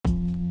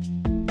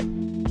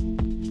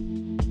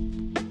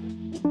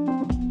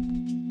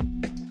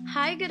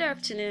Hi, good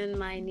afternoon.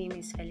 My name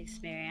is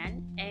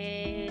Felixmaryann,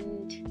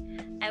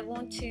 and I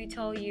want to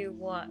tell you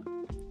what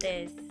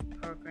this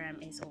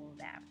program is all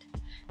about.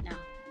 Now,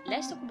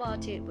 let's talk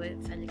about it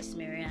with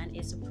Felixmaryann.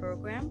 It's a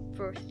program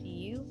for the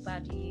youth,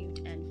 by the youth,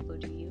 and for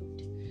the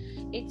youth.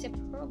 It's a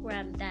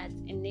program that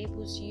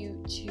enables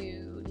you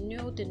to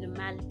know the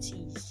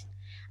normalities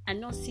and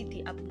not see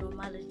the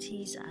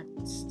abnormalities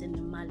as the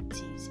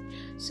normalities.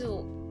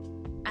 So,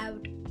 I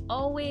would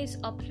always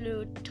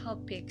upload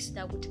topics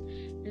that would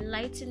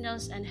enlighten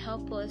us and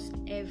help us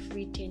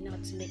every day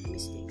not to make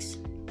mistakes.